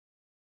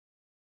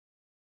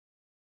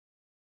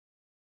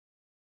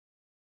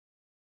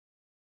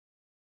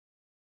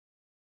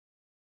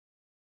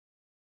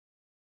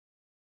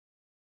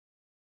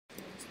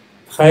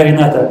Hi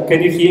Renata,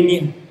 can you hear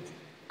me?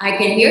 I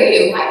can hear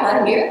you. Hi,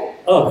 I'm here.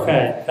 Oh,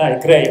 hi,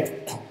 great.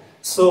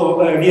 So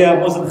we are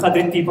more than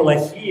 100 people are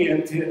here,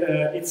 and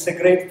it's a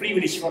great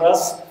privilege for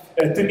us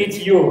to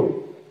meet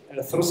you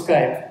through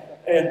Skype.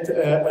 And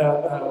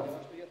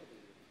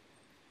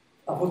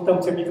а вот там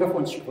у тебя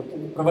микрофончик,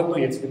 вот,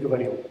 проводной, я тебе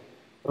говорил.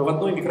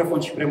 Проводной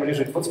микрофончик прямо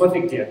лежит. Вот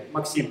смотри где,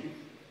 Максим.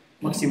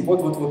 Максим, вот,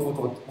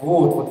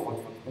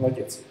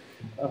 молодец.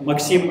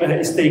 Maxim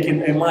is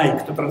taking a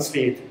mic to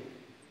translate.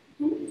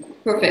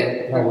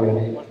 Perfect.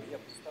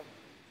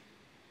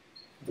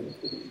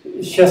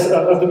 Сейчас,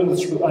 одну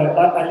минуточку,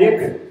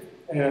 Олег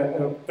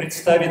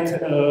представит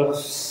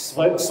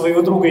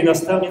своего друга и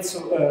наставницу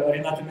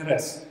Ренату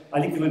Мюрез.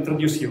 Олег will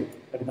introduce you,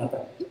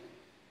 Рената.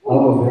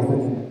 Алло,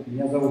 здравствуйте.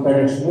 Меня зовут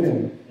Олег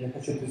Шурин. Я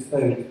хочу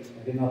представить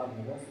Ренату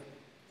Мюрез.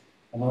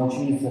 Она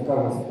ученица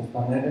Карлоса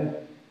Кастанеды,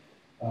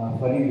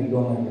 фамилии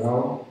Дона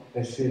Хуана,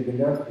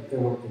 взглядов и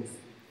первых текстов.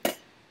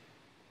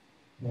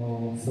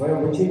 Свое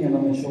обучение она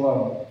начала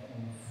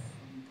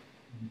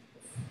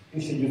в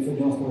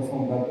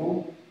 1998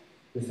 году,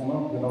 то есть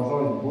оно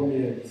продолжалось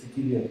более 10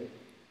 лет.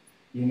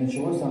 И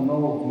началось оно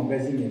в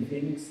магазине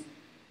 «Феникс»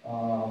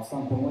 в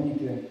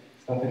Санта-Монике,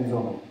 штат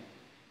Аризона,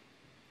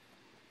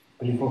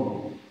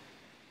 Калифорния.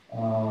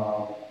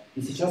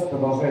 И сейчас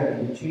продолжает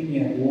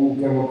обучение у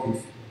первых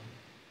текстов.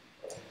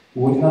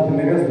 У Ренаты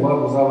Мюрез два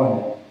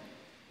образования.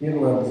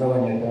 Первое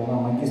образование – это она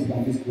магистр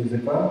английского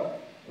языка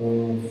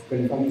в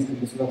Калифорнийском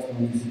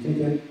государственном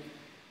университете,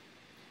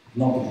 в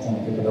науках она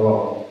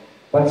преподавала.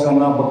 Также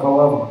она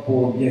бакалавр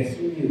по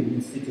биохимии в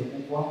университете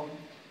Попла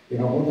и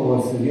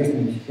работала с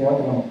известным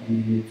психиатром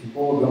и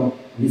психологом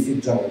Лиси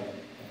Джаред.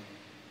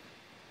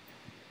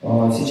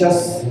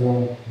 Сейчас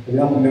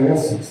Рената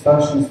Мюрез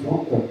старший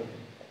инструктор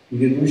и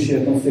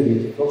ведущая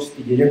консерватор,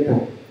 творческий директор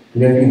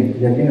 «Клявин».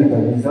 «Клявин» — это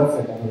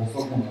организация, которая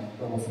создана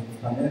Карлосом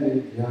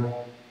Кастанедой для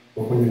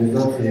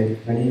популяризации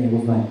творения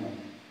его знаний.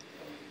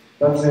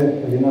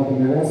 Также Рената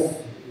Мюрез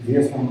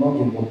известна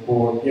многим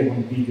по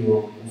первым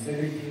видео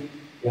консерватив,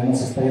 и она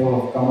состояла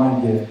в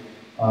команде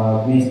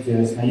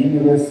вместе с Наи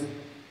Мюрез,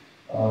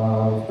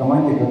 в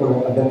команде,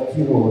 которая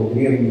адаптировала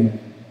древние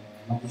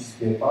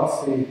магические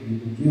пассы и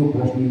другие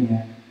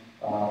упражнения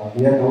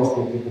для того,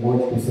 чтобы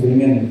преподавать в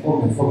современной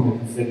форме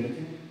консерватив.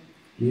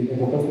 И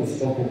это то, что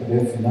сейчас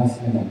преподается на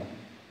семинарах.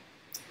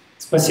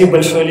 Спасибо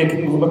большое,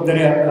 Олег.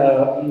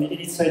 Благодаря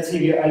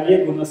инициативе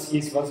Олега у нас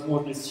есть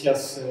возможность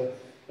сейчас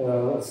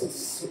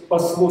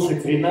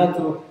послушать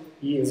Ренату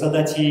и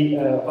задать ей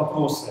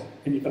вопросы.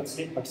 Can you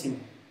translate, Maxim?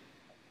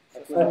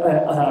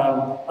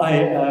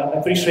 I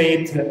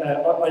appreciate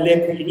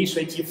Oleg's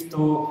initiative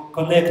to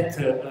connect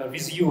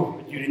with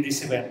you during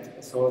this event.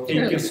 So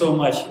thank you so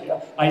much.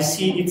 I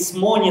see it's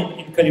morning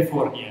in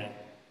California.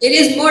 It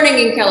is morning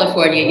in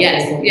California.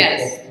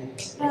 Yes.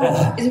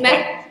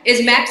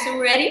 Is Maxim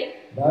ready?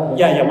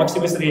 Yeah,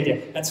 Maxim is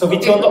ready. And so we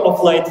turn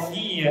off light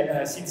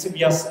here since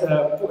we are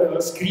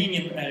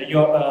screening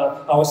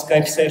our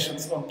Skype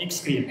sessions on big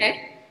screen.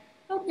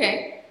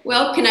 Okay.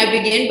 Well, can I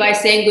begin by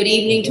saying good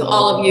evening to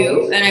all of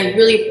you? And I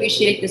really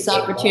appreciate this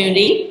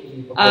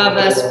opportunity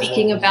of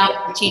speaking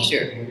about the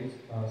teacher.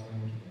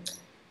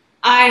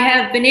 I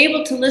have been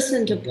able to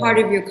listen to part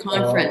of your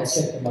conference,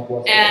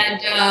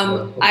 and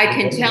I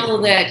can tell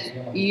that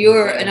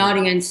you're an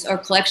audience or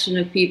collection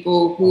of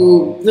people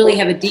who really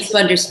have a deep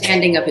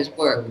understanding of his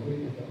work.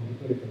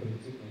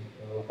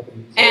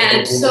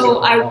 And so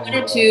I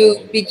wanted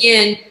to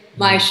begin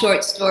my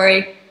short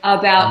story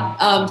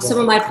about some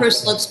of my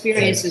personal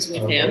experiences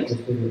with him,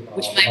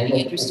 which might be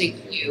interesting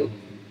to you,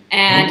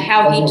 and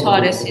how he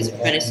taught us his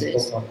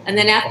apprentices. And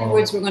then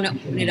afterwards, we're going to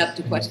open it up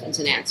to questions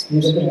and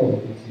answers.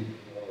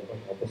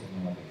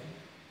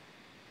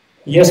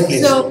 Yes,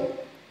 please. So,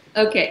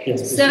 okay.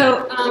 Yes,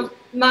 so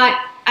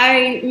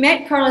I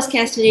met Carlos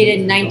Castaneda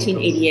in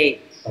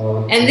 1988,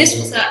 and this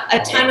was a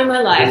time in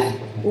my life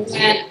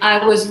when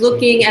I was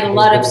looking at a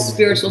lot of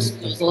spiritual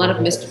schools, a lot of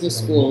mystical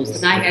schools,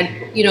 and I had,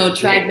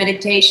 tried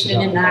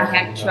meditation, and I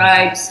had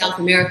tried South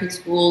American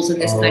schools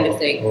and this kind of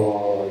thing.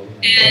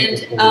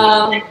 And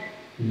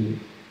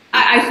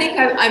I think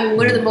I'm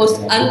one of the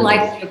most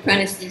unlikely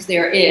apprentices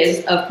there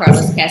is of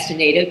Carlos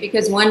Castaneda,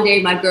 because one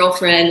day my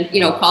girlfriend,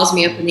 calls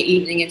me up in the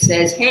evening and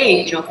says,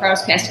 hey,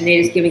 Carlos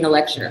Castaneda is giving a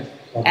lecture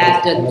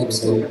at the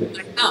bookstore. I'm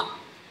like, oh.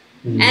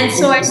 And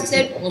so I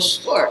said, well,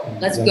 sure,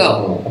 let's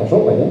go.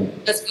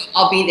 Let's go,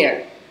 I'll be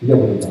there.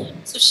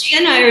 So she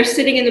and I are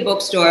sitting in the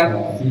bookstore,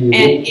 and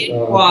in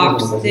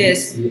walks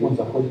this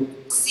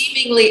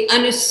seemingly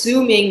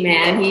unassuming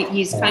man.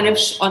 He's kind of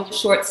on the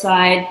short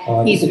side.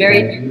 He's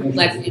very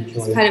reflective.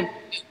 He's kind of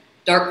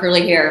dark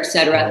curly hair,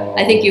 etc.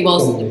 I think you've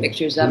all seen the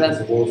pictures of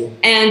him.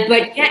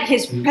 But yet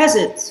his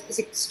presence, his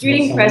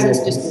extreme presence,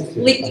 just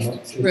completely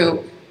filled the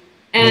room.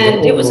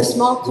 And it was a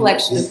small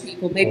collection of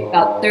people, maybe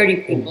about 30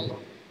 people.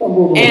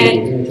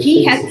 And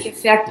he had the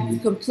effect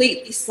of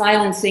completely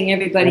silencing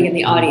everybody in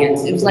the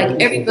audience. It was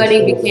like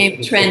everybody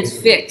became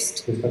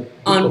transfixed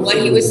on what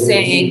he was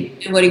saying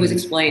and what he was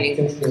explaining.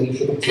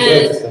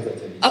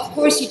 And of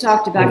course he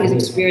talked about his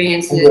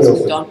experiences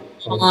with Dona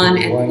Han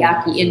and the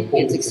Yaqui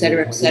Indians,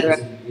 etc., etc.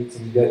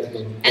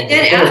 And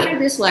then after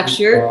this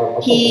lecture,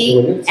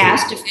 he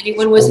asked if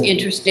anyone was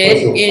interested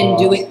in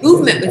doing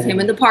movement with him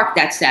in the park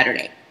that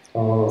Saturday.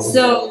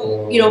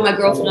 So, you know, my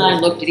girlfriend and I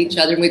looked at each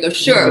other and we go,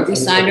 sure. We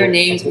signed our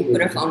names, we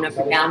put our phone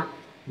number down.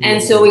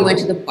 And so we went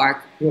to the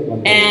park.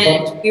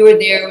 And we were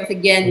there with,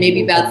 again,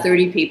 maybe about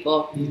 30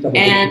 people.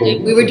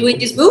 And we were doing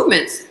these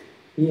movements.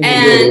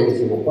 And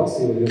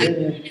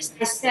as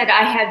I said,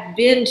 I had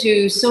been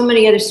to so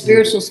many other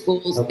spiritual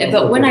schools,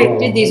 but when I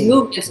did these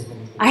movements,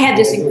 I had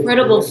this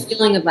incredible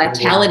feeling of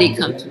vitality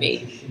come to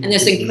me, and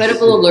this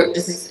incredible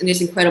alertness and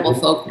this incredible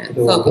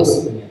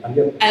focus.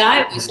 And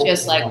I was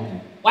just like,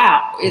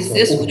 wow, is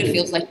this what it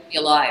feels like to be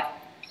alive?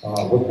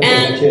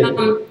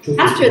 And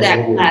after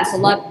that class, a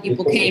lot of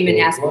people came and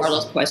asked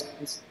Carlos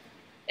questions.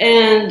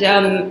 And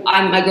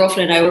my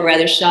girlfriend and I were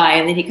rather shy,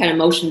 and then he kind of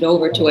motioned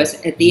over to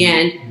us at the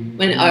end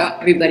when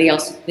everybody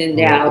else had thinned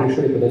out.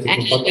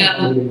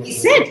 And he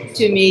said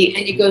to me,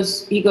 and he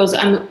goes,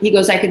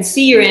 I can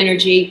see your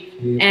energy,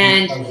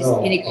 and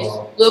he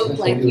goes, look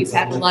like you've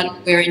had a lot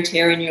of wear and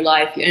tear in your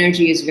life. Your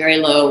energy is very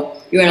low.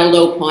 You're at a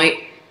low point.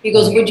 He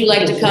goes, would you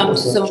like to come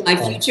to some of my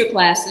future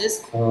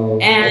classes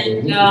and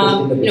you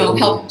know,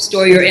 help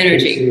restore your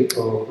energy?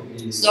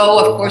 So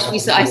of course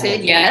I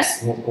said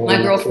yes.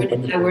 My girlfriend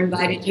and I were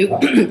invited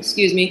to,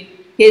 excuse me,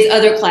 his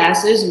other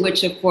classes,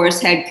 which of course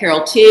had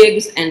Carol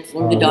Tiggs and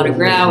Florida Donna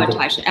Grau and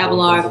Taisha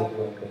Avalar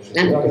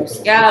and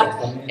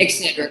Scout,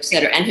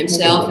 etc., and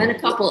himself and a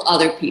couple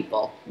other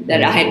people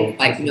that I hadn't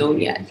quite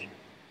known yet.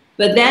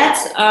 But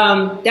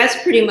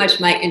that's pretty much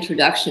my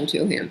introduction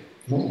to him.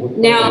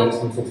 Now,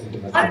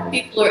 a lot of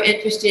people are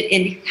interested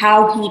in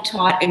how he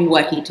taught and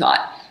what he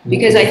taught,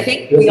 because I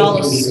think we all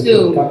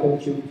assume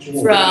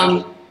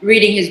from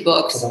reading his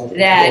books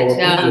that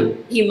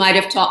he might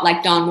have taught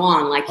like Don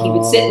Juan, like he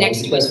would sit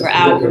next to us for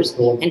hours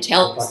and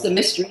tell us the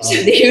mysteries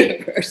of the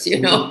universe, you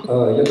know.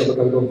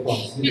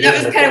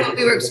 That was kind of what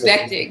we were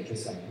expecting,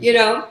 you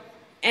know,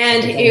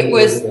 and it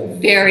was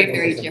very,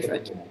 very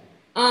different.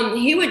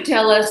 He would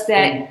tell us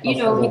that, you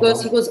know, he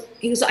goes,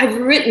 I've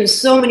written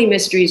so many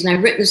mysteries and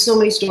I've written so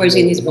many stories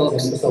in these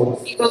books.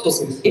 He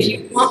goes, if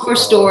you want more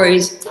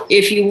stories,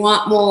 if you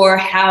want more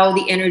how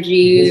the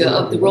energy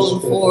of the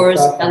rolling fours,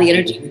 how the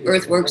energy of the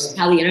earth works,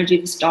 how the energy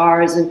of the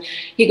stars, and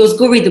he goes,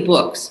 go read the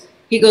books.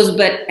 He goes,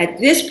 but at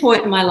this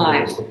point in my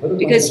life,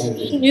 because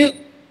he knew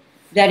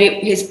that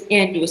his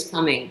end was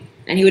coming,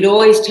 and he would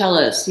always tell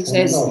us, he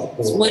says,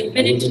 it's 1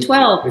 minute to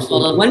 12,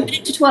 1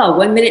 minute to 12,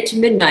 1 minute to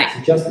midnight,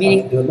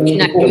 meaning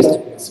midnight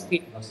was.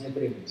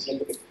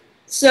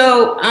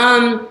 So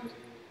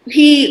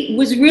he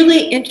was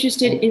really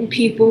interested in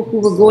people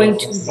who were going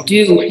to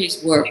do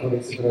his work, and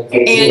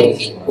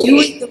in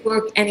doing the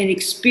work and in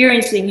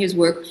experiencing his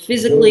work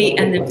physically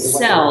and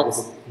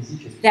themselves,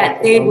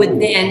 that they would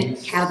then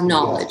have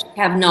knowledge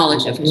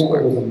of his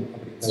work.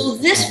 So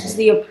this was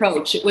the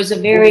approach. It was a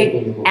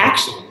very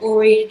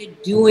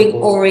action-oriented,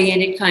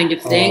 doing-oriented kind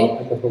of thing.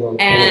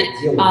 And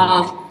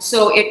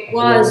so it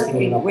was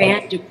a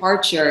grand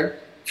departure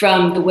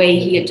from the way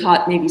he had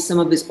taught maybe some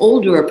of his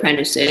older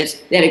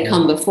apprentices that had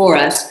come before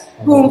us,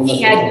 whom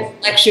he had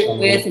lectured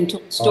with and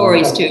told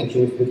stories to.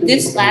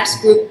 This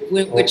last group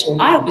with which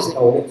I was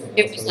in,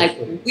 it was like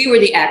we were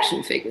the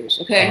action figures,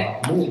 okay?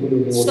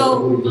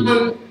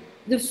 So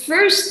the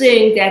first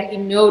thing that he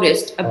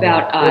noticed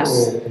about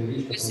us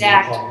was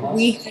that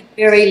we had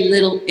very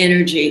little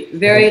energy,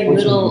 very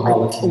little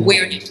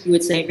awareness, you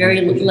would say, very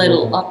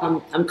little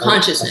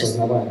consciousness.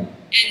 And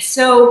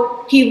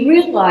so he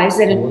realized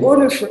that in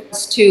order for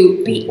us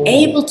to be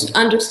able to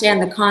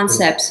understand the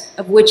concepts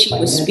of which he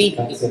was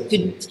speaking,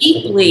 to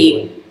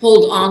deeply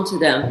hold on to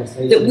them,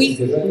 that we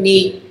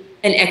need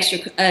an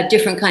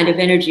different kind of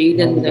energy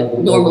than the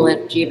normal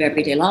energy of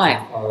everyday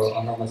life.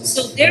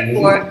 So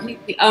therefore,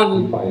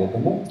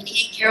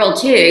 Carol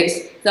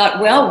Tiggs thought,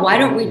 well, why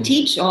don't we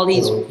teach all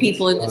these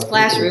people in this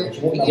classroom,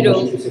 you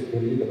know,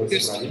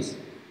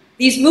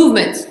 these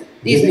movements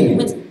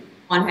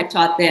one had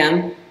taught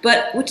them,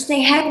 but which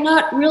they had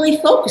not really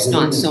focused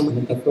on so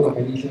much before.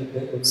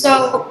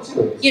 So,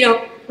 you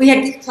know, we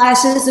had these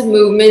classes of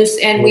movements,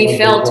 and we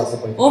felt,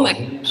 oh my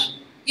gosh,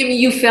 I mean,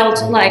 you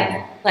felt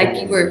like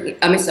you were,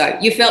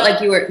 you felt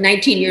like you were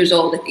 19 years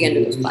old at the end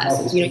of those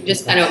classes. You know,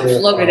 just kind of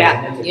floated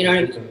out, you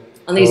know,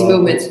 on these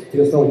movements.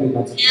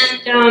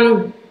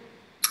 And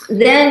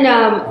then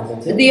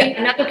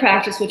another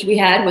practice which we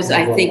had was,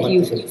 I think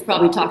you've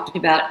probably talked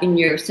about in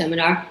your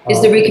seminar,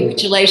 is the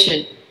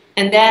recapitulation.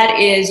 And that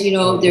is, you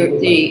know, the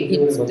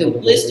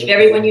list of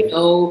everyone you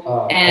know,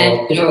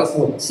 and, you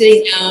know,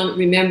 sitting down,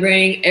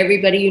 remembering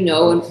everybody you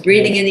know, and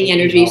breathing in the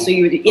energy, so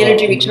the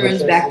energy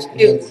returns back to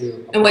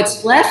you. And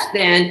what's left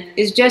then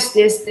is just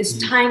this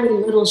tiny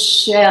little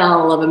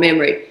shell of a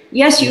memory.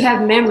 Yes, you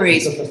have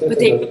memories, but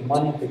they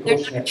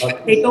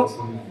don't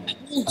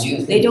hold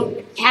you, they don't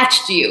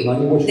attach to you.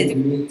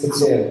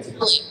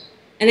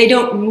 And they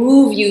don't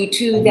move you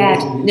to that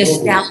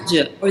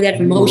nostalgia or that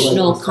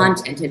emotional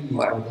content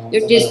anymore. They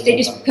just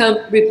become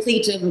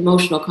replete of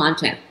emotional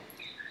content.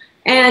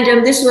 And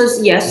this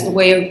was, yes, the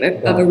way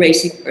of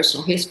erasing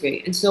personal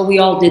history. And so we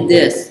all did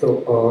this. Carlos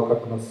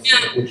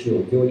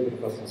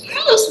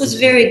was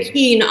very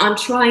keen on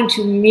trying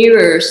to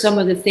mirror some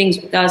of the things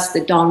with us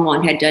that Don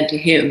Juan had done to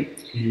him.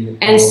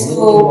 And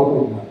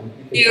so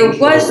there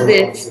was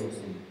this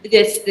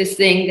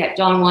thing that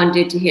Don Juan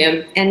did to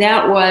him, and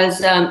that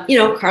was, you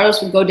know, Carlos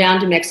would go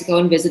down to Mexico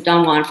and visit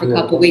Don Juan for a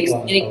couple of weeks,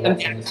 and he'd come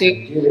back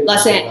to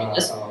Los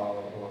Angeles.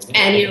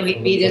 And, you know,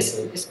 he'd be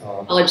this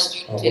college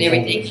student and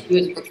everything. He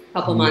was for a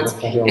couple months.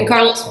 And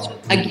Carlos would,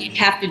 again,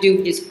 have to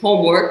do his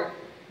homework.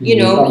 You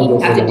know,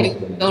 he'd have to do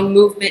his own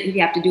movement, he'd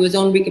have to do his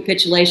own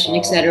recapitulation,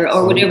 etc.,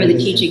 or whatever the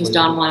teachings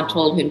Don Juan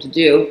told him to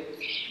do.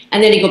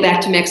 And then he'd go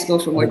back to Mexico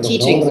for more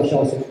teachings.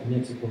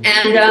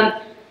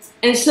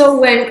 And so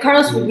when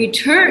Carlos would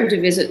return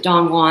to visit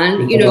Don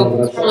Juan, you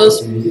know,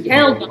 Carlos would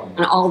tell Don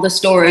Juan all the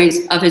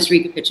stories of his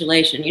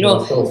recapitulation. You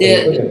know,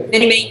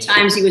 many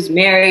times he was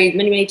married,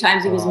 many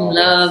times he was in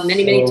love,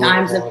 many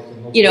times of,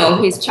 you know,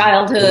 his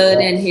childhood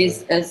and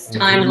his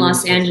time in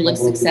Los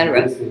Angeles,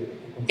 etc.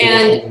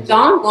 And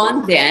Don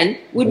Juan then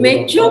would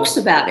make jokes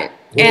about it.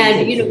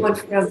 And, you know, in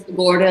front of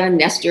Gorda and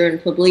Nestor and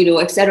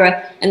Pablito,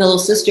 etc., and the little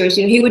sisters,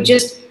 you know,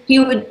 he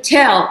would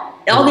tell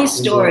all these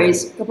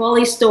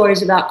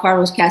stories about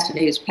Carlos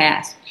Castaneda's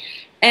past,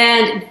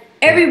 and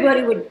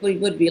everybody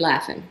would be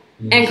laughing,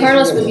 and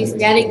Carlos would be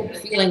standing there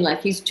feeling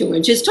like he's 2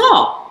 inches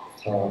tall.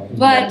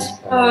 But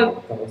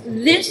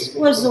this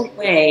was a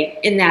way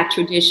in that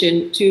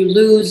tradition to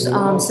lose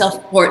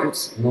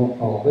self-importance.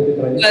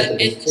 But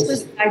this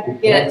was the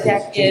idea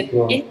that if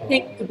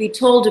anything could be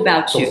told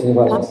about you,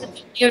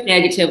 positively or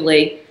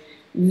negatively,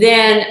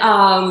 then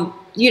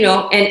you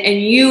know,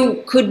 and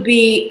you could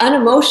be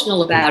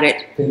unemotional about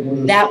it,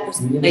 that was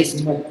the place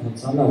to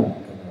go.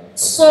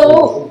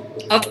 So,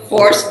 of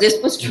course,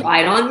 this was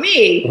tried on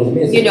me.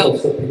 You know,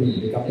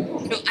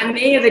 I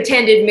may have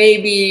attended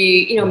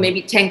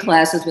maybe 10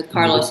 classes with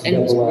Carlos and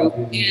his group,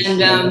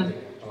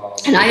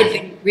 and I had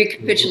been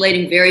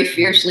recapitulating very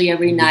fiercely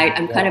every night.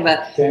 I'm kind of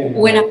a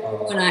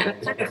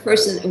kind of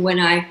person, when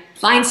I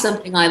find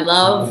something I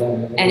love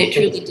and it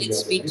truly did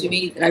speak to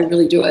me, that I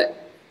really do it.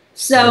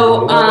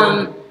 So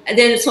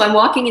so I'm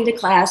walking into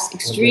class,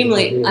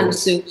 extremely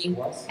unassuming,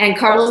 and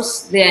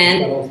Carlos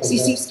then,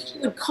 he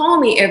would call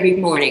me every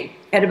morning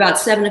at about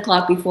 7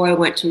 o'clock before I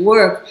went to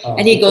work,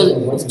 and he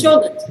goes,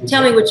 "Children,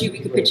 tell me what you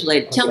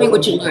recapitulated, tell me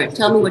what you learned,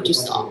 tell me what you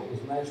saw."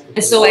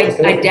 And so I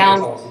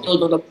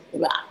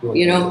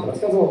you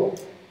know.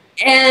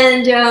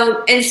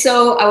 And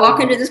so I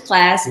walk into this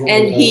class,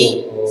 and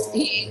he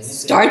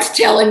starts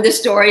telling the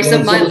stories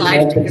of my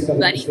life to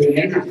everybody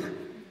there.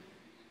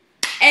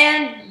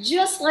 And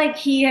just like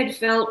he had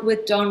felt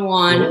with Don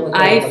Juan,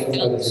 I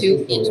felt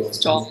 2 inches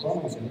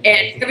tall.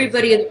 And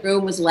everybody in the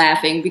room was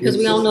laughing, because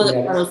we all know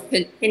that Carlos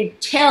can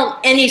tell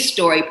any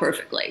story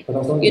perfectly,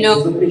 you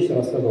know.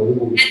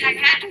 And I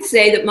had to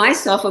say that my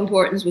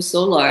self-importance was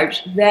so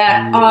large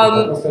that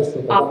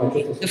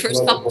the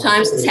first couple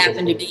times this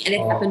happened to me, and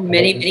it happened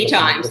many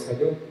times,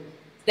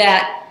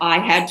 that I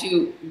had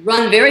to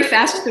run very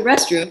fast to the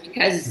restroom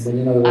because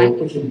I had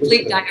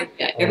complete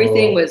diarrhea.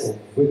 Everything was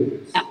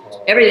out.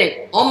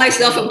 Everything, all my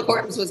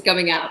self-importance was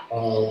coming out.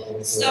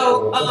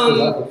 So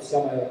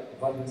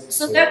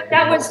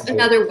that was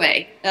another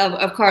way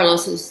of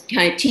Carlos's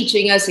kind of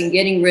teaching us and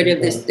getting rid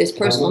of this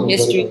personal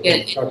history,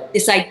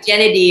 this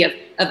identity of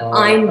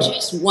I'm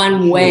just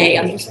one way.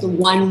 I'm just the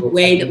one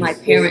way that my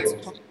parents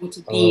taught me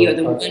to be, or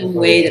the one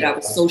way that I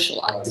was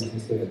socialized.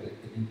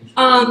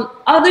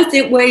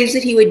 Other ways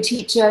that he would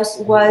teach us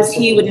was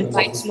he would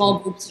invite small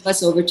groups of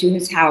us over to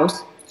his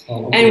house,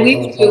 and we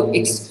would do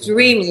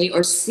extremely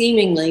or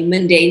seemingly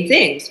mundane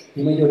things.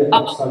 We would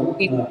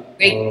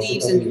break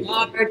leaves in the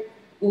yard.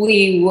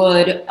 We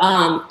would,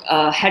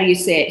 how do you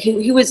say it?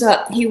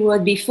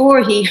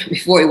 Before he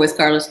was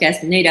Carlos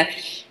Castaneda,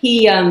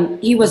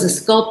 he was a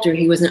sculptor.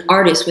 He was an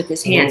artist with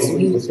his hands. So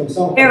he was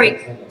very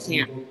good with his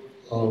hands.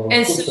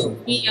 And so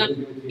he,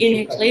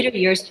 in his later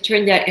years, he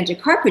turned that into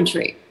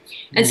carpentry.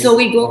 And so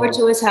we'd go over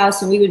to his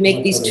house, and we would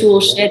make these tool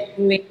sheds,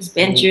 we would make these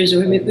benches, or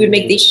we would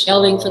make these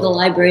shelving for the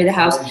library of the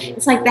house.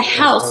 It's like the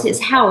house, his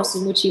house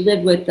in which he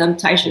lived with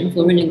Taisha and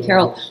Florinda and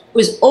Carol,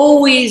 was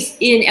always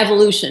in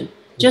evolution,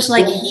 just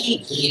like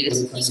he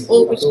is. He's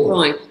always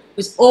growing,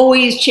 was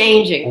always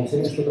changing.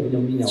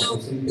 So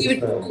we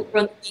would go over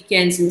on the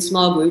weekends in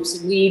small groups,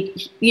 and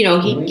we'd, you know,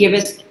 he'd give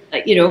us,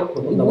 you know,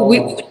 we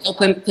would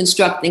help him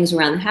construct things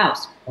around the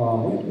house.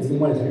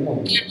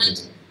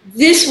 And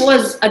this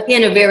was,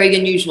 again, a very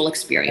unusual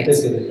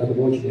experience,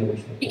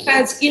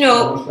 because, you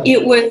know,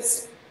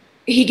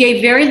 he gave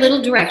very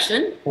little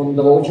direction,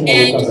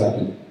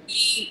 and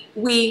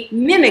we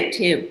mimicked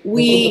him.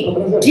 We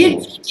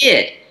did what he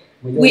did.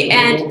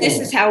 And this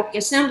is how we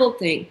assembled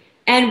things.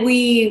 And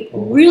we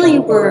really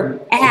were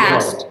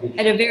asked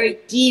at a very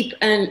deep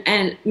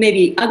and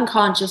maybe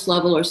unconscious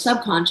level or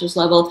subconscious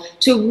level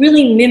to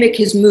really mimic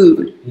his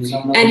mood.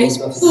 And his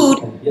mood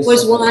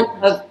was one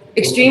of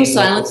extreme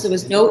silence. There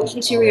was no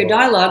interior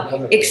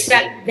dialogue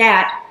except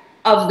that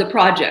of the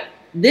project.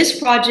 This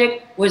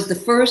project was the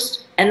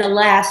first and the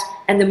last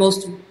and the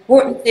most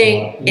important thing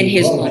in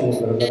his life.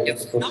 And it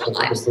was not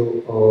lives.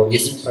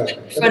 This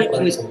in front of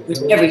him was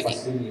everything.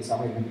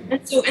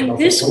 And so in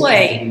this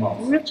way,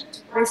 really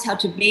taught us how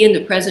to be in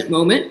the present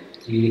moment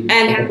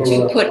and how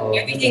to put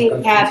everything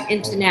we have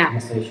into now.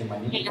 And,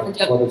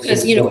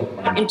 because, you know,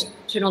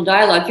 internal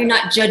dialogue, you're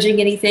not judging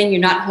anything,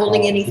 you're not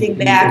holding anything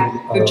back,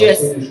 you're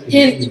just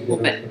in the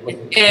moment.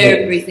 And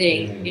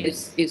everything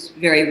is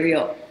very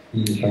real.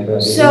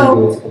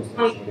 So,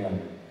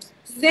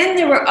 then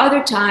there were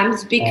other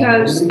times,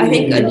 because I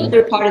think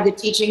another part of the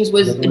teachings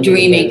was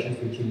dreaming.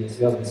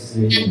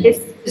 And this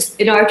is,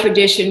 in our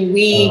tradition,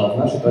 we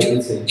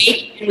dream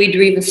awake and we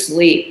dream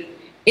asleep,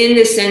 in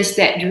the sense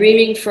that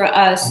dreaming for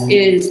us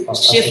is a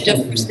shift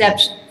of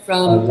perception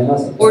from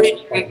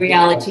ordinary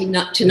reality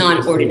to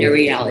non-ordinary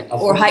reality,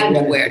 or heightened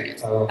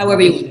awareness,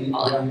 however you would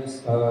call it.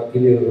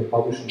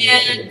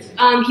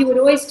 And he would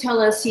always tell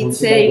us, he'd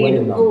say,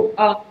 you know,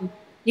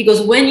 he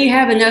goes, when you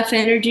have enough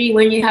energy,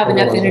 when you have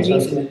enough energy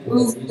for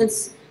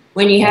movements,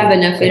 when you have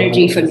enough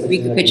energy for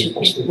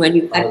recapitulation, when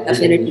you have enough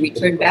energy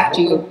returned back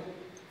to you,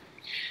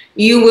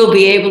 you will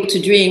be able to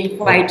dream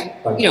quite,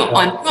 you know,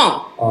 on your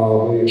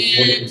own.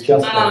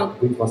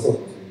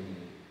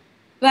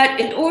 But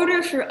in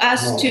order for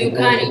us to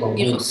kind of,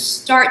 you know,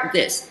 start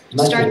this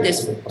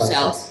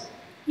ourselves,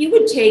 he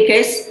would take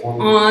us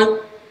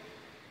on,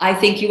 I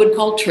think you would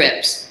call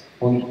trips.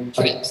 Kind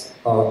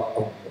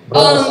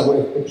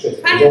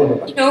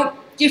of, you know,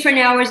 different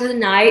hours of the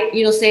night,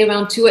 you know, say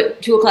around 2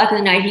 o'clock in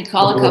the night, he'd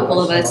call a couple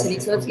of us and he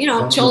said, you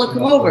know, Chola,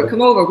 come over,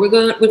 we're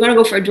gonna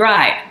go for a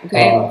drive,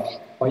 okay?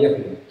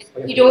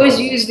 He'd always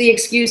use the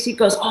excuse, he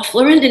goes, oh,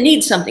 Florinda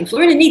needs something.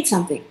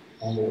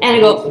 And I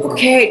go,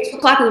 okay, 2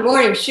 o'clock in the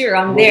morning, sure,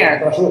 I'm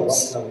there.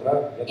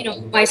 You know,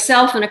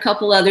 myself and a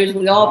couple others,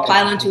 we all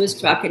pile into his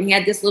truck, and he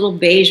had this little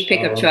beige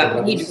pickup truck,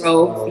 and he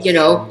drove, you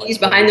know, he's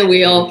behind the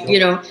wheel, you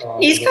know.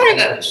 He's kind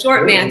of a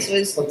short man, so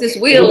this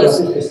wheel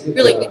is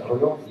really good.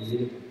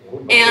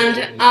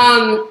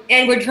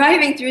 And we're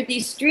driving through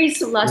these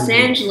streets of Los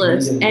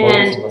Angeles,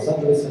 and,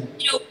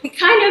 you know, we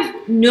kind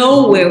of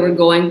know where we're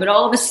going, but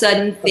all of a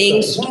sudden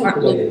things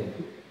start looking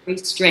very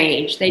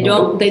strange. They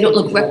don't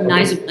look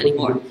recognizable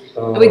anymore.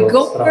 And we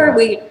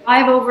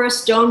drive over a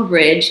stone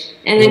bridge,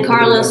 and then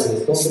Carlos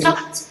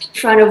stops in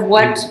front of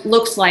what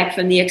looks like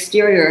from the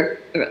exterior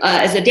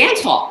as a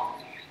dance hall.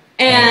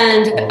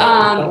 And,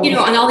 you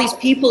know, and all these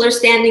people are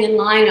standing in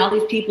line, all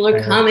these people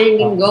are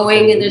coming and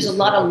going, and there's a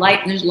lot of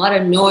light, and there's a lot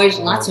of noise,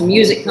 lots of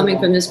music coming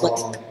from this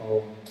place.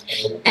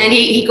 And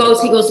he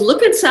goes,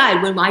 look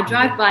inside. When I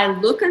drive by,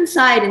 look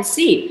inside and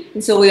see.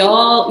 And so we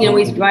all, you know,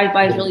 we drive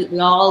by, we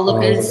all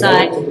look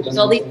inside. There's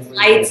all these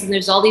lights, and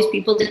there's all these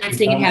people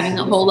dancing and having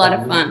a whole lot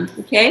of fun,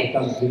 okay?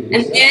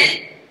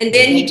 And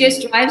then he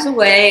just drives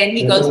away, and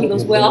he goes,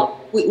 well,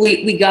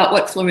 we got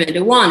what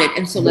Florinda wanted,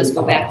 and so let's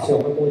go back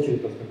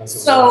home.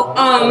 So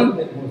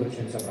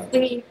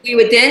we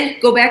would then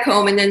go back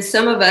home, and then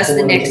some of us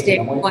the next day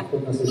went,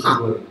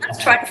 let's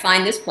try to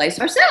find this place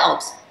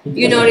ourselves.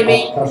 You know what I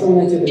mean?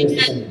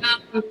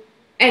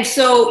 And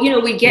so, you know,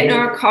 we'd get in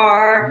our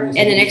car, and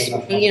the next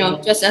morning, you know,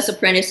 just us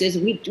apprentices,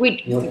 we'd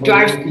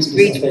drive through the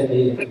streets,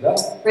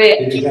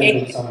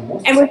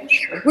 and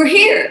we're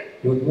here.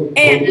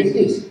 And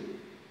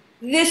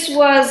this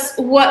was,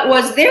 what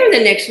was there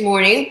the next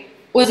morning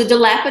was a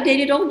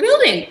dilapidated old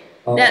building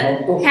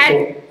that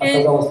had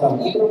been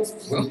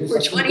for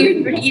 20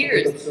 or 30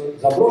 years.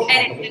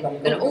 And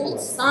an old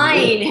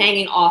sign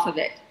hanging off of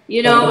it.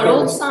 You know, an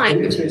old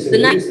sign, which the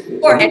night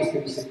before had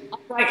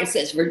upright, it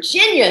says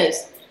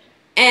Virginia's.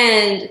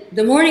 And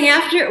the morning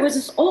after, it was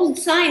this old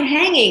sign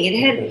hanging. It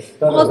had,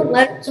 all the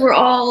letters were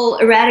all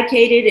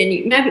eradicated, and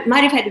you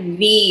might have had a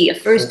V, a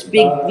first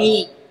big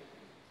V.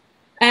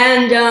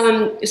 And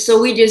so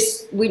we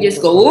just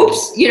go,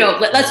 oops, you know,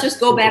 let's just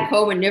go back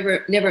home and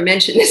never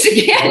mention this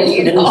again,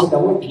 you know.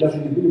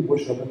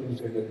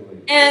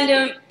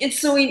 And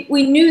so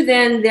we knew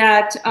then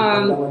that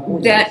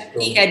that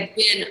he had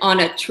been on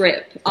a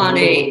trip, on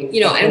a, you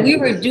know, and we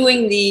were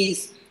doing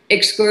these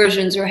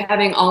excursions or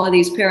having all of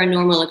these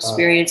paranormal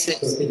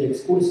experiences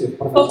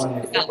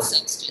without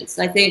substance.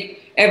 I think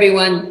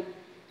everyone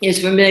is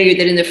familiar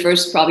that in the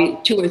first probably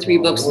 2 or 3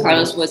 books,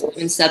 Carlos was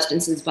given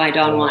substances by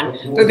Don Juan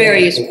for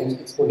various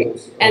reasons.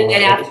 And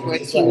then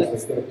afterwards, he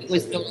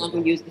was no longer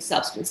using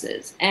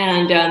substances.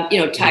 And, you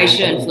know,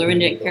 Taisha and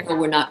Florinda and Carol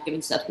were not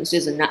given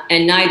substances, and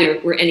neither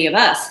were any of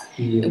us.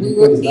 And we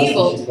were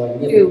able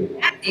to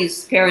have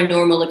these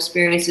paranormal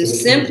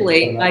experiences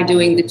simply by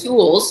doing the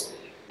tools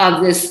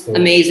of this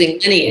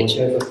amazing lineage.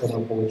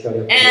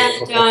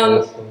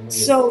 And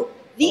so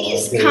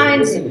these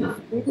kinds of,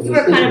 we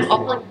were kind of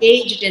all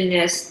engaged in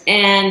this,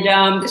 and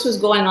this was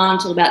going on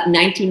until about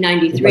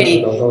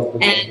 1993.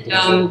 And,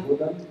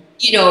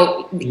 you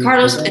know,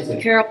 Carlos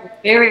and Carol were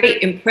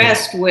very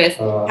impressed with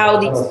how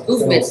these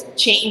movements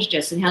changed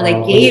us and how they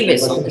gave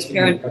us all this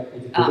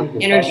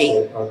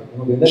energy.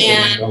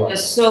 And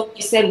so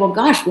we said, well,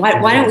 gosh, why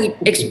don't we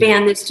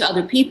expand this to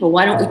other people?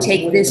 Why don't we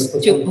take this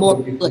to a more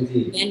public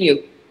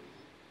venue?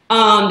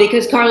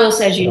 because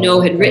Carlos, as you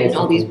know, had written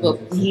all these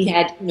books. He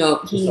had,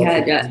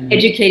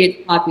 educated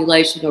the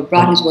population or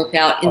brought his work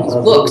out in his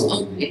books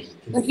only.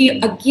 But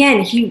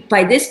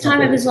by this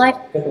time of his life,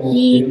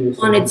 he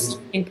wanted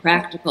something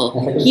practical.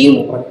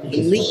 He wanted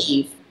to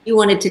leave. He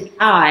wanted to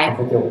die,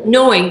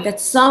 knowing that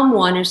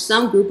someone or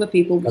some group of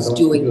people was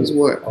doing his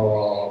work.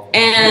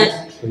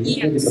 And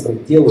he was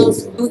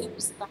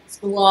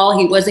the wall.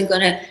 He wasn't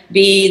going to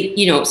be,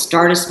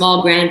 start a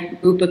small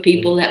group of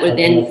people that would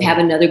then have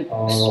another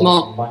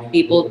small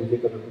people.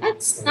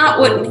 That's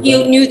not what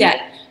he knew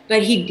that.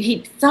 But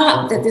he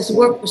thought that this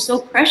work was so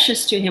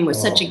precious to him,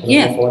 was such a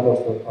gift,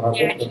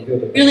 that he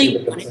really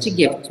wanted to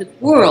give it to the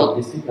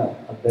world.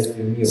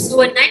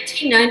 So in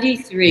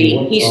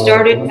 1993, he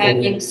started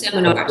having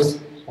seminars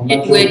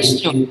in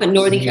which, in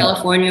Northern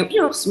California,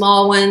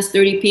 small ones,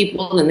 30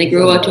 people, and they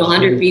grow up to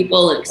 100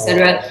 people,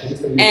 etc.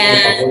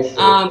 And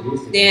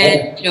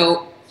then,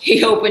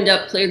 he opened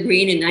up Clear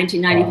Green in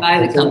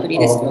 1995, the company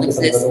that still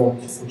exists,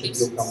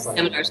 gives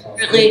seminars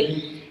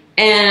currently.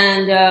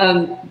 And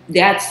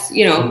that's,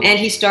 and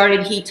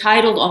he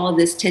titled all of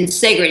this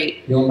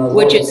Tensegrity,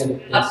 which is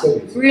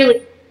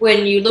really,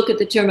 when you look at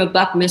the term of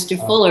Buckminster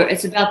Fuller,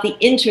 it's about the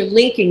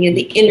interlinking and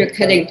the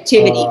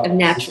interconnectivity of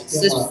natural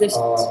systems.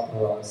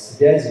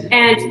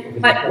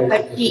 And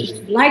what he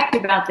liked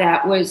about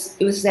that was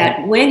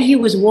that when he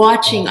was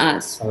watching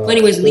us, when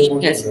he was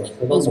leading us in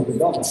those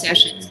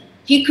sessions,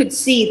 he could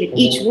see that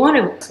each one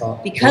of us,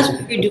 because we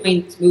were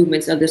doing these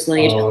movements of this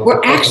lineage, were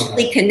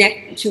actually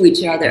connected to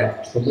each other.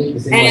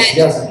 And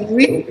he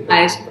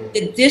realized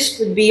that this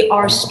would be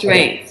our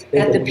strength,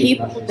 that the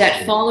people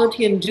that followed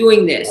him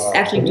doing this,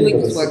 actually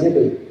doing this work,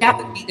 that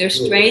would be their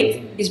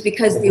strength, is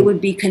because they would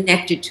be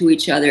connected to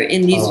each other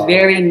in these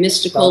very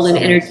mystical and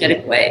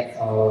energetic ways.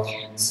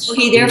 So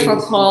he therefore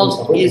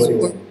called his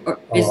work,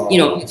 his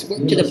work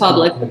to the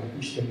public,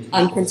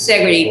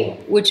 Tensegrity,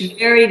 which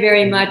very,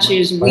 very much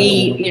is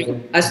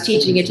us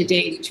teaching it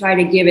today, to try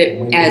to give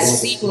it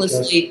as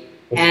seamlessly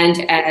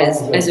and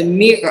as a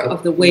mirror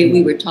of the way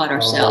we were taught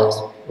ourselves.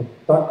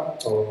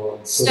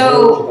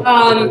 So,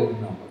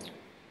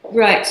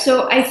 right,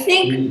 so I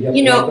think,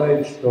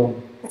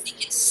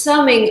 it's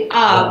summing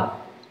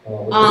up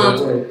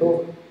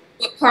what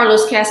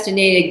Carlos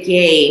Castaneda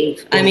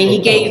gave. I mean, he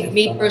gave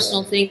me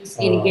personal things,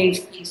 and he gave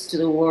things to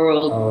the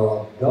world.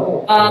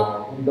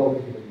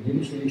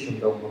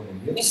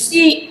 You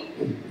see,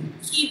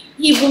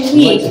 he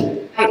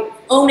believed by his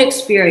own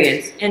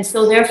experience, and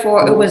so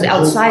therefore it was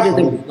outside of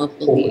the realm of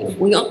belief.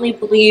 We only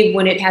believe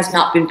when it has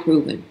not been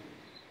proven.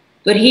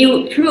 But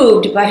he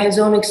proved by his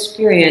own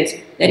experience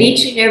that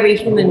each and every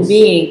human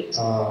being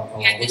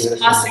had this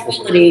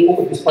possibility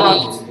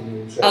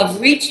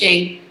of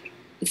reaching,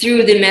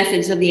 through the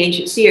methods of the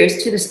ancient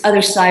seers, to this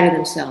other side of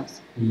themselves.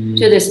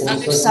 To this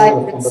other side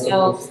of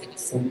themselves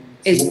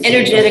is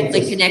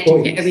energetically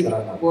connected to everything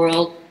in the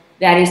world.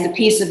 That is the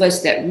piece of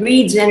us that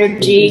reads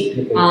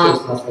energy,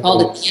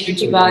 called it the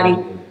energy body.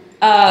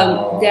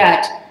 And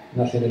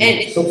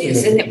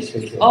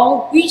we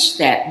all reach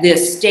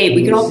this state.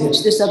 We can all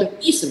reach this other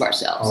piece of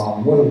ourselves.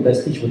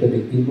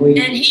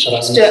 And he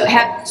used to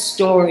have this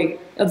story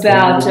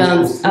about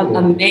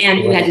a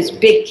man who had this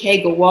big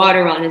keg of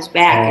water on his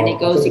back, and he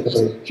goes,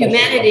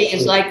 humanity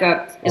is like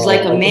a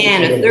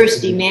man, a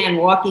thirsty man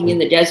walking in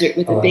the desert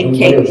with a big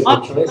keg of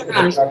water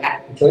on his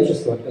back.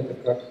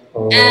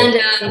 And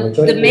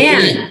the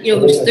man,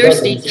 who's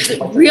thirsty,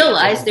 doesn't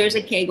realize there's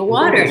a keg of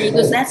water. And he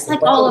goes, that's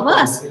like all of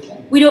us.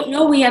 We don't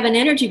know we have an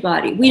energy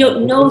body. We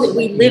don't know that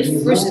we live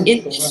first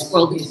in this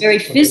world, this very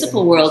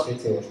physical world,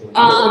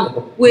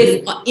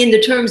 in the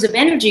terms of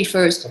energy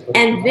first,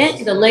 and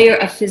then the layer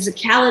of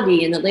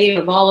physicality and the layer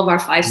of all of our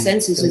five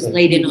senses is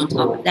laid in on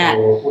top of that.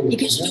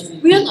 Because you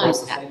don't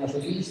realize that.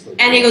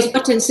 And he goes,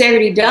 what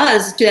Tensegrity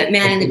does to that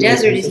man in the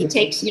desert is he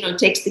takes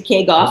the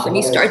keg off and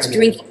he starts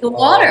drinking the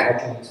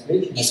water.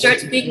 He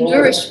starts being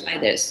nourished by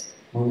this.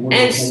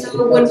 And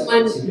so when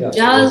one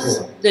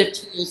does the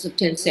tools of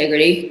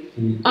Tensegrity,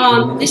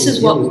 this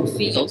is what one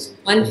feels.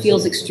 One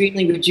feels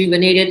extremely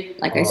rejuvenated.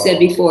 Like I said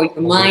before,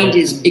 your mind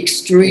is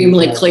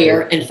extremely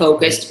clear and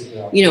focused,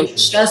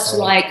 just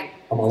like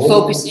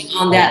focusing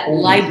on that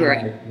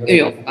library,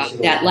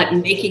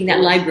 making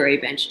that library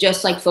bench,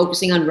 just like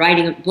focusing on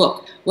writing a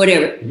book,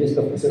 whatever.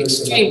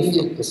 Extreme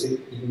focus.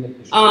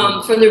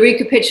 From the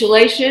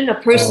recapitulation, a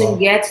person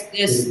gets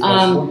this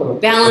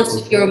balance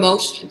of your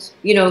emotions.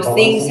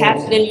 Things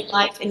happen in your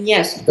life, and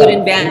yes, good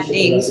and bad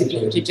things, if you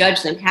were to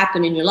judge them,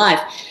 happen in your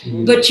life.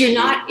 But you're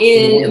not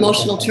in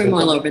emotional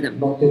turmoil over them.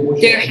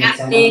 They're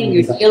happening,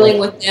 you're dealing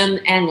with them,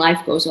 and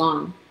life goes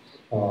on.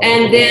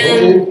 And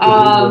then,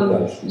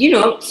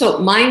 so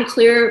mind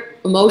clear,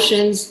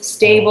 emotions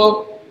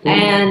stable,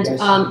 and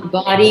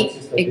body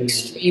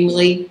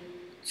extremely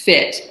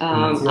fit.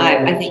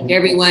 I think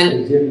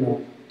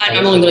everyone,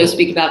 I'm only going to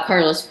speak about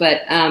Carlos,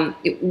 but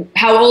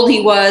how old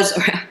he was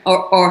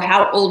or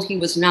how old he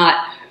was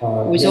not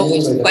was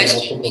always a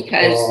question,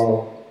 because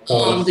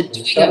the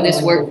doing of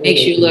this work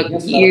makes you look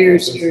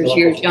years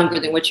younger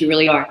than what you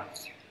really are.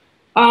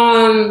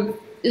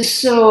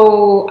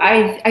 So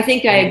I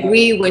think I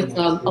agree with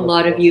a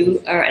lot of you,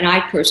 and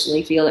I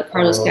personally feel that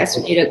Carlos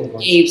Castaneda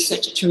gave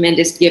such a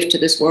tremendous gift to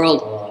this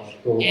world.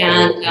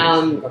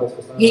 And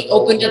he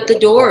opened up the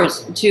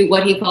doors to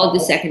what he called the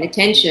second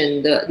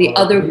attention, the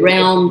other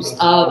realms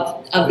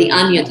of the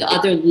onion, the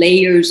other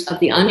layers of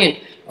the onion,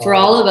 for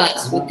all of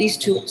us with these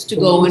tools to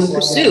go and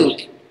pursue,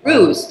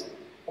 cruise,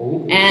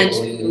 and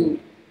to,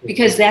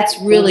 because that's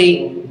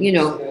really, you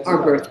know, our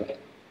birthright.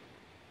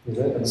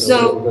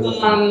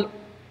 So,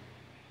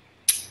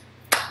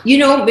 you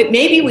know, but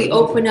maybe we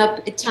open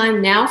up a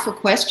time now for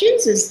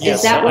questions. Is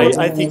that what?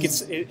 I think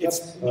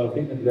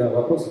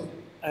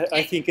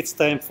I think it's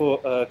time for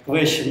a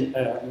question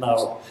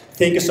now.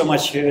 Thank you so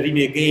much,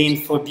 Rimi, again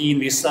for being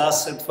with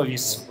us and for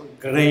this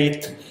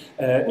great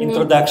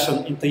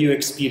introduction into your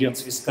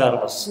experience with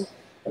Carlos.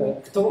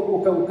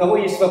 У кого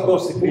есть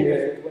вопросы к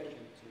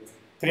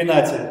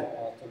Ренате?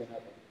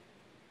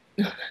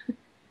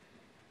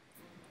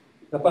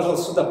 Да,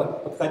 пожалуйста, сюда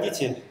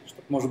подходите,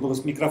 чтобы можно было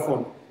с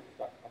микрофоном.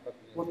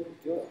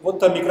 Вот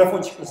там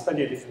микрофончик на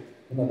столе лежит.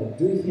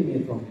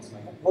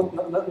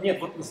 Нет,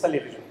 вот на столе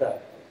лежит, да.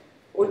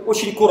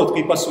 Очень коротко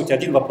и по сути,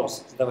 один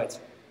вопрос задавайте.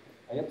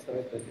 А я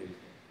постараюсь ответить.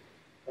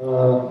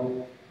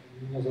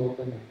 Меня зовут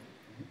Даня.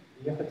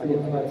 Я хотел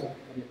узнать...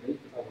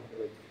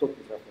 Тот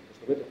микрофон, потому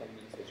что в этом там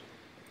не слышно.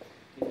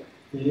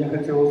 Я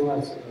хотел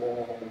узнать,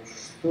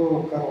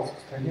 что Карлос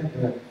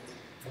Кастанеда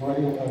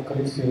говорил о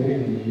колесе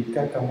времени и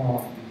как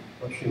оно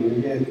вообще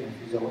влияет на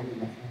физиологию,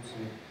 на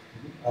функции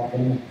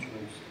организма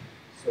человечества.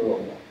 So,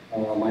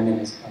 my name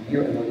is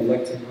Amir, and I would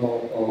like to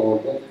know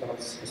what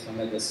Carlos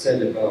Castaneda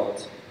said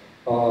about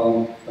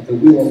the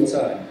wheel of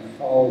time and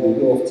how the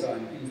wheel of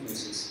time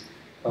influences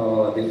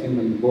the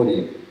human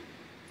body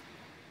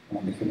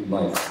and the human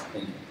life.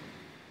 Thank you.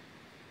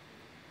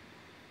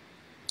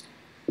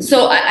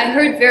 So I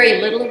heard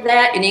very little of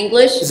that in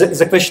English.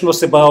 The question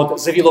was about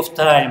the wheel of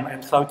time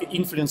and how it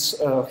influences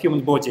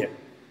human body.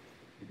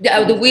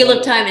 The wheel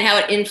of time and how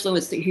it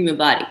influenced the human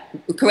body.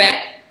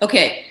 Correct?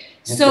 Okay.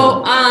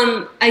 So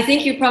I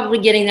think you're probably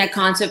getting that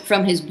concept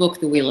from his book,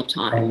 The Wheel of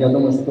Time. And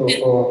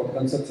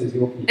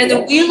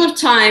the Wheel of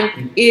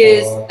Time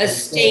is a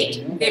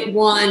state that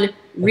one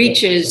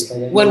reaches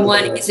when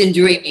one is in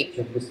dreaming.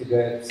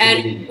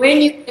 And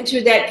when you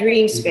enter that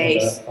dream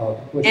space,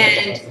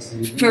 and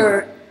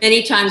for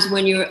many times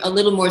when you're a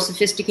little more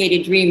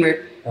sophisticated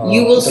dreamer,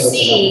 you will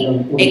see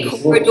a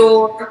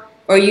corridor,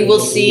 or you will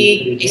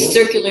see a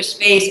circular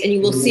space, and you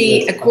will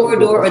see a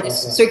corridor or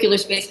this circular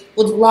space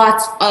with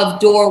lots of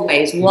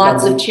doorways,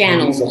 lots of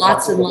channels,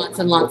 lots and lots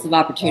and lots of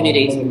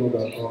opportunities.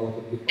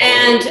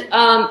 And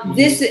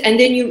and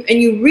then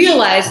you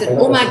realize that,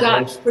 oh my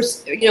gosh,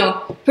 you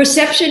know,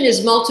 perception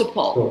is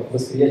multiple.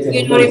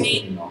 You know what I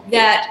mean?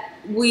 That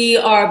we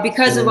are,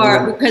 because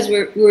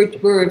we're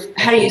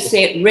how do you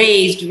say it,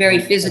 raised very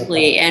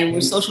physically, and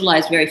we're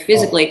socialized very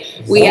physically,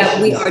 we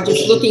are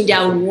just looking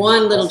down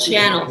one little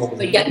channel,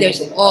 but yet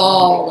there's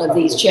all of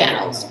these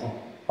channels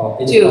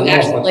to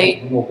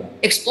actually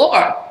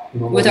explore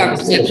with our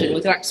perception,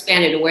 with our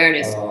expanded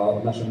awareness.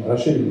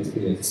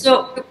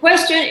 So the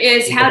question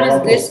is, how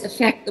does this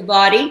affect the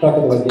body?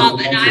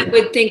 And I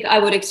would think I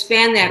would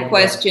expand that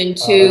question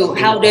to,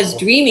 how does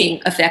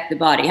dreaming affect the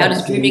body? How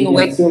does dreaming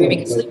awake,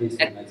 dreaming asleep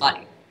affect the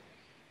body?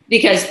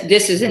 Because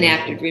this is an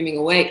act of dreaming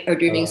awake or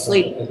dreaming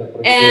asleep.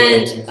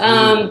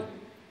 And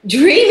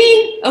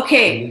dreaming,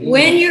 okay,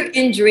 when you're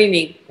in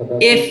dreaming,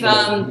 if,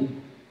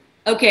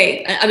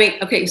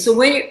 so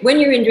when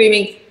you're in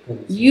dreaming,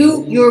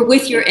 you're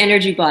with your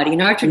energy body.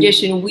 In our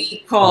tradition,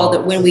 we call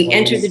that when we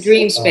enter the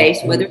dream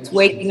space, whether it's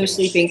waking or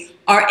sleeping,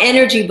 our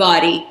energy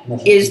body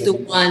is the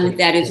one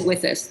that is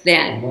with us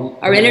then.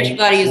 Our energy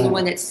body is the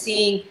one that's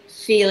seeing,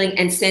 feeling,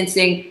 and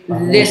sensing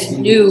this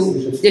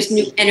new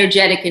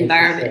energetic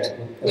environment,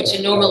 which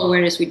in normal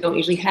awareness we don't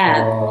usually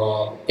have.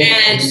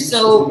 And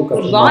so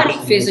the body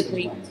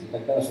physically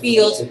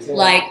feels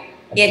like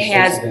it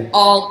has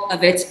all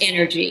of its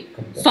energy,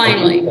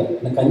 finally. You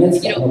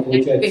know,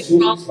 you've been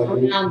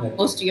crawling around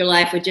most of your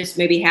life with just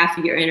maybe half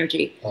of your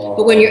energy.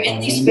 But when you're in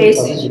these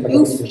spaces,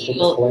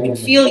 you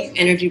feel your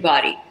energy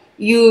body.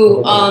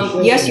 You,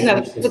 yes, you have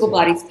a physical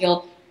body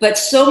still, but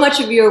so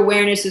much of your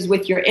awareness is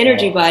with your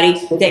energy body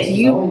that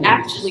you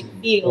actually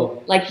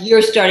feel like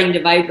you're starting to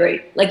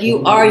vibrate, like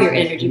you are your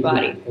energy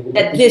body,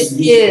 that this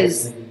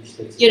is,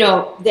 you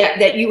know,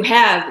 that you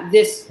have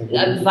this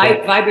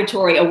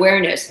vibratory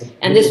awareness,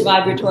 and this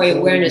vibratory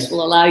awareness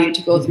will allow you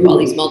to go through all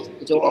these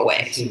multiple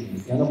doorways.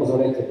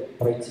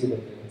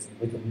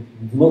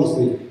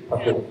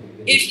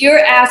 If you're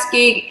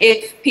asking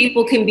if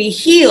people can be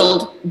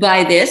healed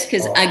by this,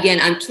 because again,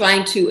 I'm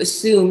trying to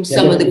assume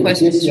some of the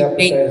questions you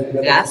may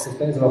ask.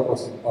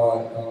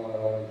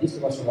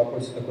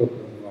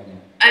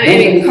 I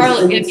mean,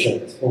 Carla,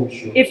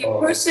 if a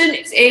person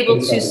is able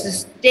to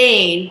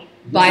sustain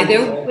by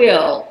their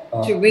will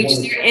to reach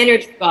their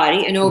energy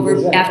body, and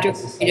after a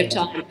period of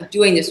time of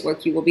doing this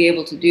work, you will be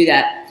able to do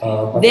that,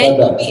 then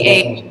you'll be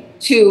able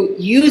to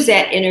use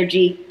that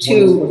energy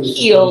to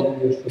heal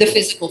the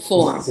physical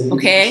form,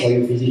 okay?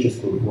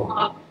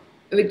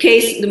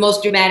 the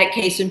most dramatic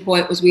case in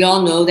point was, we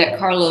all know that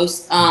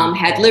Carlos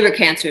had liver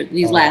cancer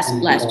these last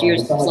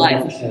years of his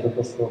life.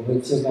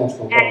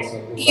 And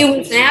he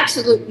was an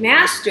absolute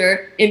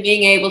master in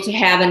being able to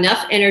have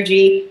enough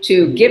energy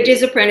to give to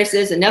his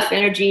apprentices, enough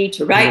energy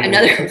to write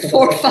another 4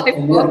 or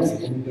 5 books,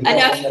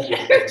 enough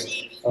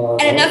energy,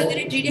 and enough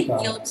energy to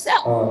heal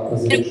himself.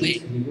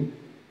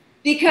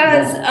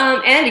 Because,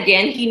 and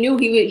again, he knew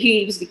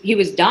he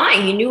was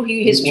dying. He knew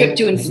his trip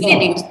to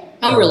infinity was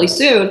come really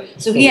soon,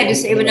 so he had to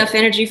save enough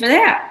energy for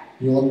that.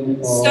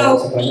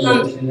 So,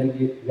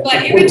 but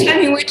every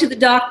time he went to the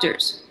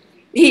doctors,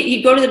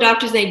 he'd go to the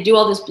doctors and they'd do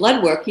all this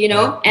blood work, you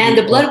know, and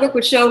the blood work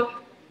would show,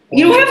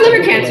 you don't have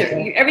liver cancer,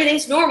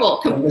 everything's normal,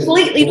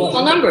 completely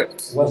normal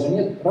numbers.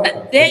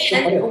 But then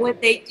when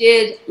they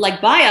did like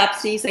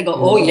biopsies, they go,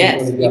 oh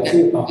yes.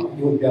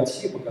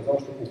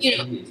 You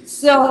know,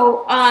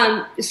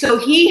 so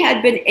he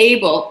had been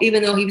able,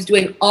 even though he was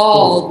doing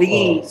all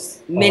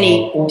these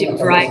many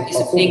varieties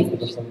of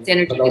things,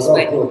 energy this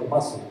way,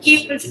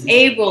 he was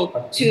able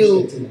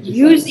to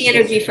use the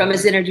energy from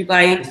his energy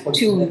body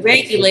to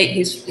regulate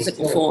his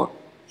physical form.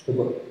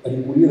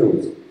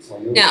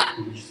 Now,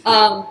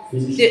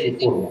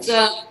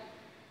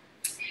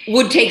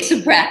 would take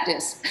some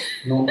practice.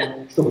 Oh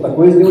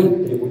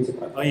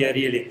yeah,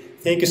 really.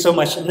 Thank you so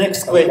much.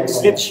 Next question.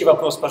 Следующий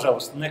вопрос,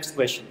 пожалуйста. Next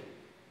question.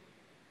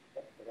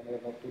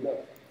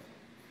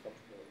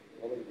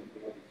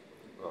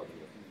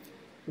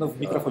 Ну, в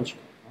микрофончик.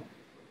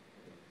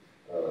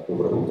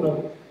 Доброе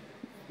утро.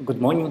 Good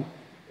morning.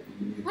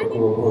 Такой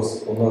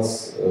вопрос. У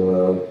нас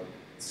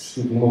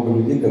существует много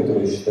людей,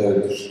 которые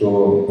считают,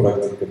 что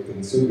практика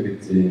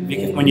tensegrity... We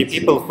have many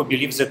people who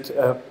believe that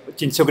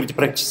tensegrity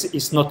practice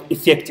is not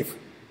effective.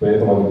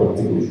 Поэтому они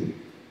практикуют.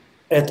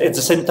 At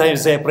the same time,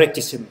 they are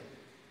practicing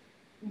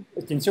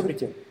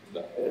tensegrity.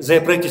 Да. They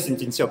are practicing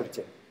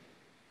tensegrity.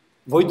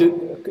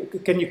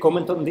 Can you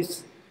comment on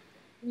this?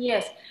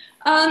 Yes.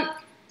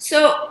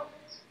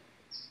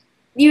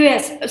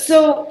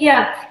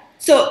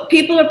 So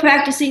people are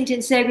practicing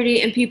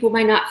tensegrity and people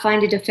might not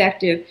find it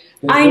effective.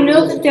 I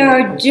know that there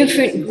are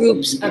different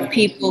groups of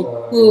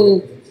people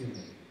who...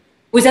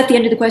 Was that the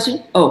end of the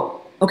question?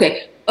 Oh,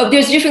 okay.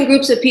 There's different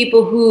groups of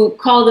people who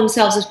call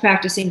themselves as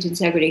practicing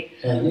tensegrity.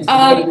 And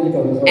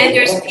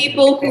there's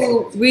people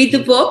who read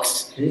the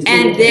books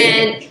and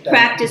then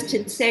practice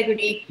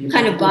tensegrity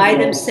kind of by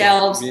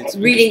themselves,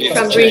 reading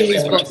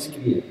these books.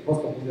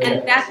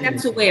 And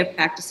that's a way of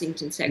practicing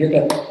tensegrity.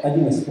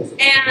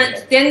 And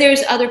then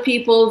there's other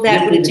people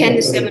that would attend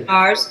the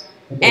seminars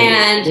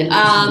and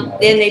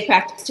then they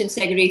practice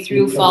tensegrity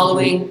through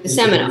following the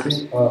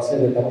seminars.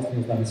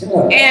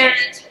 And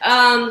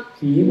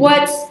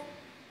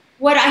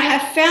what I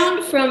have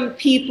found from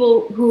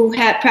people who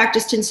have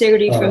practiced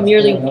tensegrity from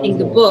merely reading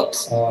the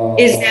books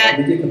is that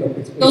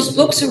those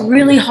books are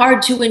really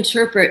hard to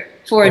interpret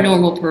for a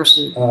normal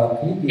person.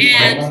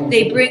 And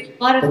they bring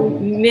a lot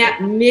of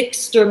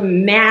mixed or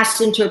mass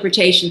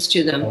interpretations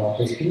to them.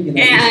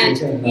 And,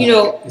 you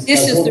know,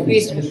 this is the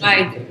reason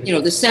why, you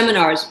know, the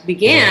seminars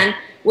began,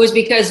 was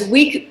because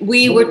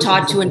we were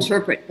taught to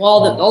interpret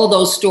all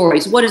those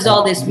stories. What does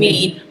all this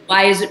mean?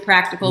 Why is it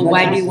practical?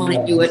 Why do you want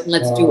to do it? And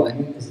let's do it.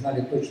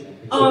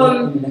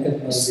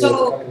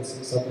 So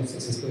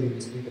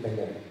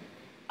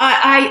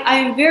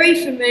I'm very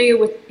familiar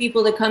with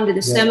people that come to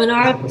the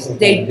seminar.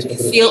 They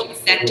feel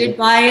affected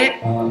by it.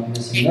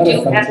 They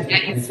do have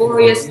that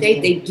euphoria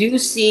state. They do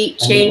see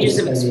changes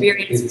of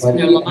experiences in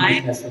their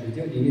lives.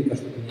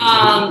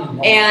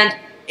 And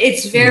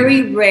it's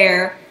very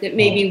rare that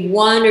maybe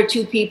 1 or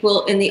 2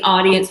 people in the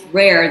audience,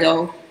 rare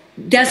though,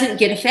 doesn't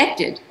get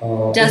affected,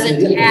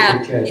 doesn't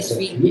have this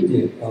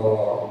feeling.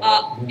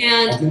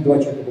 And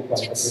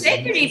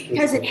tensegrity,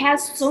 because it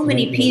has so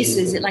many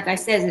pieces, like I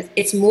said,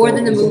 it's more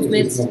than the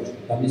movements.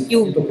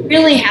 You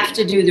really have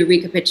to do the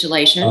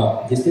recapitulation.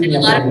 And a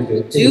lot of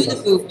people do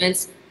the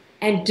movements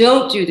and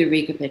don't do the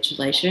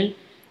recapitulation.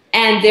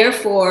 And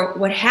therefore,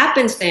 what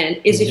happens then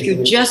is if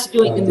you're just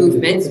doing the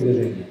movements,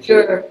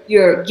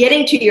 you're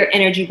getting to your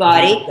energy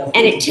body,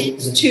 and it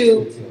tends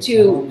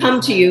to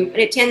come to you, and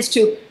it tends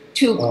to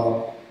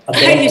how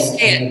do you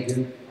say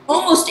it?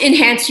 Almost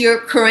enhance your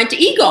current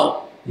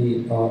ego.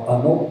 And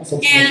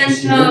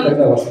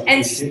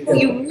so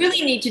you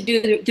really need to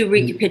do the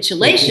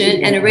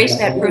recapitulation and erase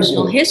that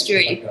personal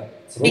history,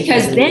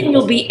 because then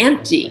you'll be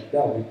empty.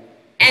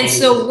 And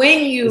so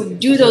when you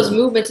do those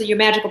movements of your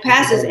magical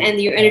passes and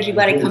your energy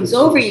body comes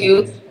over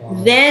you,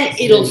 then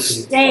it'll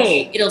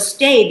stay. It'll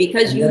stay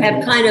because you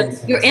have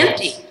you're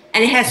empty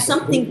and it has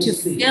something to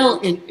fill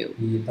in you.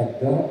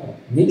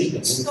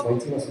 So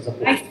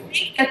I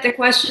think that the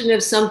question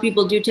of some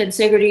people do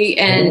tensegrity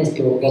and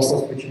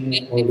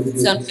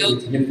some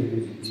don't,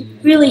 you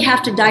really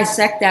have to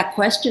dissect that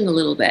question a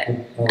little bit.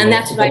 And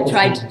that's what I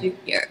tried to do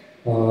here.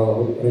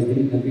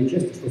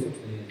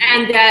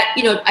 And that,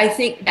 you know, I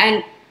think,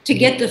 and to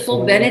get the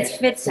full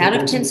benefits out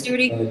of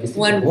tensegrity,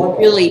 one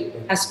really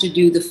has to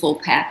do the full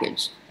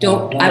package.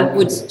 I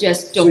would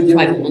suggest don't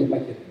try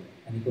to,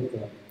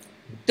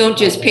 don't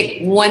just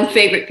pick one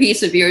favorite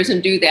piece of yours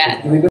and do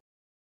that.